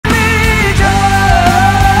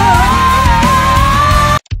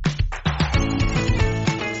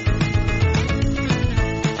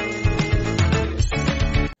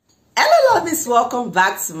welcome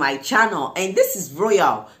back to my channel, and this is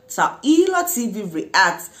Royal Tahillah TV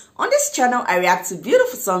Reacts. On this channel I react to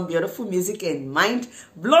beautiful song, beautiful music and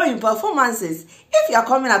mind-blowing performances. If you are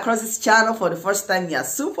coming across this channel for the first time, you are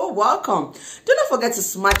super welcome. Do not forget to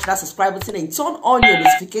smash that subscribe button and turn on your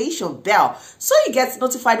notification bell so you get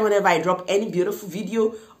notified whenever I drop any beautiful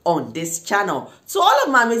video on this channel. To all of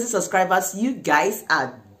my amazing subscribers, you guys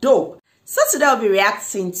are dope. So today I'll be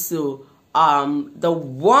reacting to the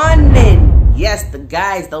Warning. Yes, the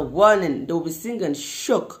guys, the Warning. They'll be singing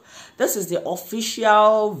Shook. This is the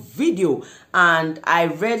official video, and I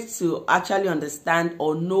read to actually understand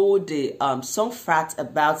or know the song fact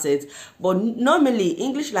about it. But normally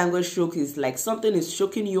English language shook is like something is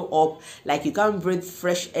shaking you up, like you can't breathe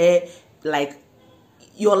fresh air, like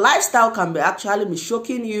your lifestyle can be actually be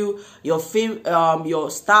shocking you, your fame,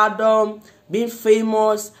 your stardom, being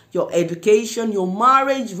famous, your education, your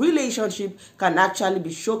marriage, relationship can actually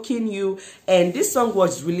be shocking you. And this song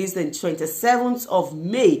was released on 27th of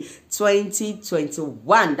May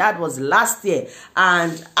 2021. That was last year.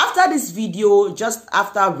 And after this video, just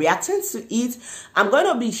after reacting to it, I'm going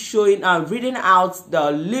to be showing reading out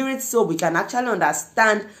the lyrics so we can actually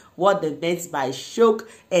understand what they meant by shock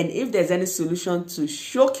and if there's any solution to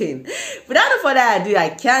shocking. Without no further ado, I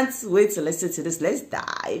can't wait to listen to this. Let's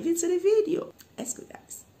dive into the video. Let's go,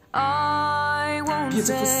 guys.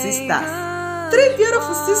 Beautiful sisters. 3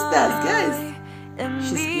 beautiful sisters, guys.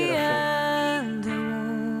 She's beautiful.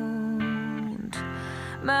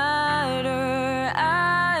 Matter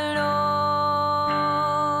at all,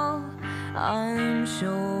 I'm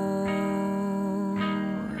sure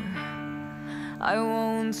I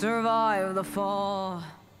won't survive the fall.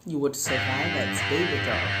 You would survive it, baby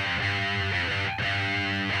girl.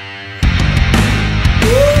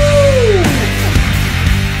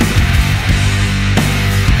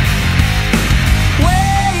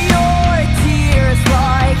 Weigh your tears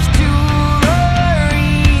like jewelry.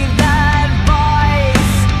 That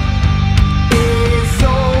vice is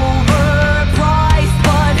overpriced,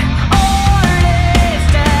 but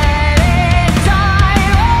honest and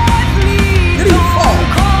time with me. Oh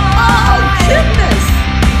goodness!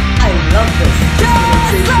 I love this.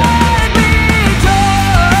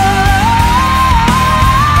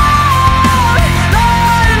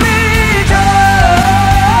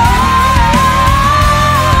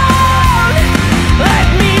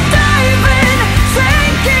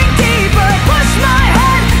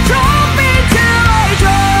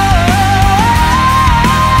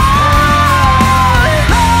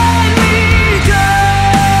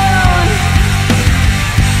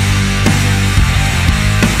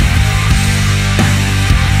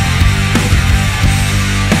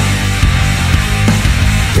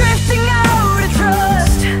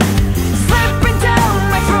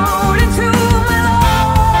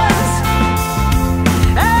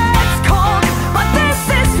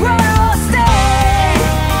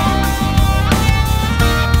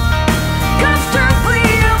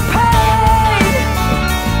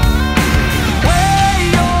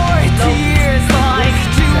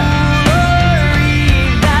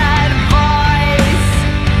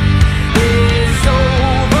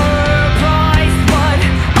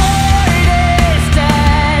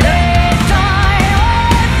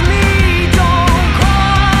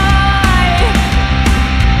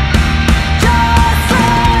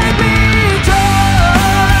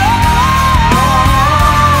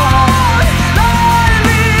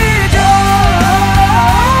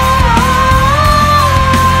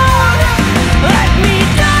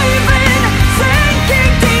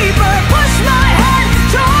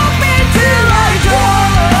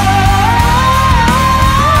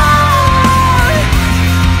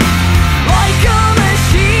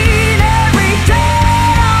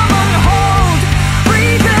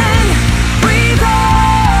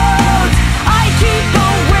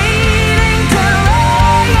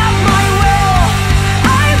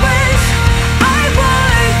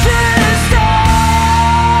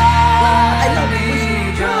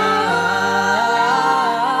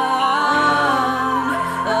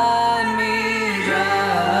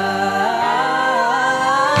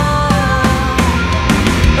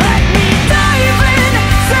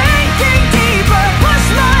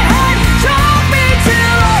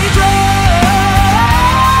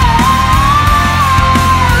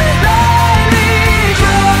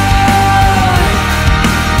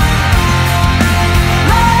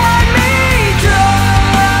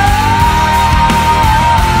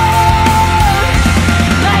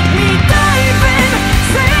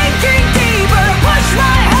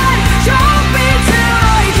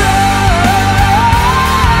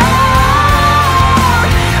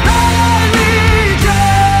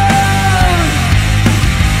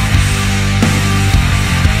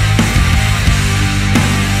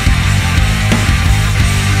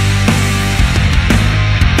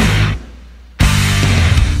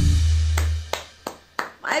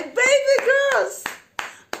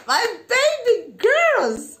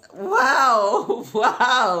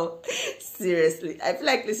 Wow. Seriously, I feel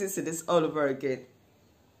like listening to this all over again.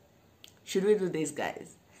 Should we do this,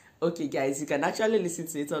 guys? Okay, guys, you can actually listen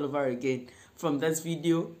to it all over again from this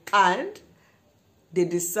video, and they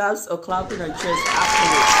deserve a clapping and cheers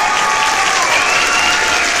afterwards.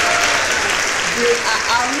 They are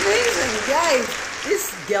amazing, guys.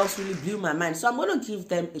 These girls really blew my mind, so I'm going to give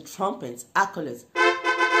them a trumpet accolade.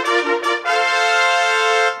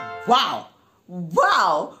 Wow.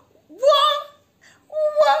 Wow.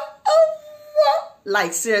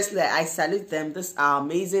 Like, seriously, I salute them. These are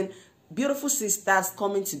amazing, beautiful sisters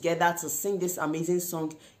coming together to sing this amazing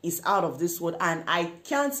song. Is out of this world, and I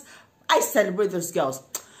celebrate those girls.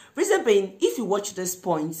 Reason being, if you watch this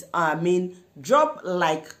point, drop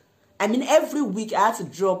every week I had to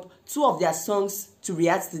drop 2 of their songs to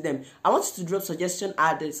react to them. I want you to drop suggestion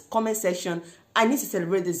at this comment section. I need to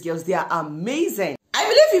celebrate these girls. They are amazing. I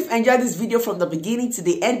believe you've enjoyed this video from the beginning to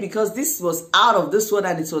the end, because this was out of this world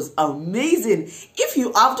and it was amazing. If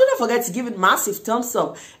you have, do not forget to give it massive thumbs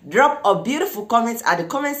up. Drop a beautiful comment at the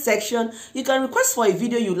comment section. You can request for a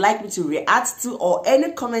video you'd like me to react to, or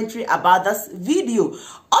any commentary about this video.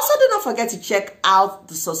 Also, do not forget to check out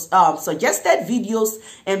the suggested videos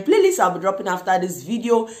and playlists I'll be dropping after this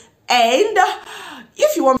video. And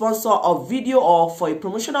if you want to sponsor a video or for a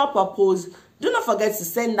promotional purpose, do not forget to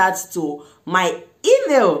send that to my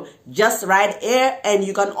email just right here. And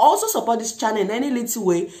you can also support this channel in any little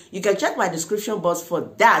way. You can check my description box for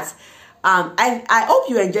that. I hope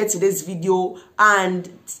you enjoyed today's video, and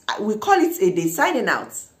we call it a day. Signing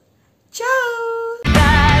out. Ciao.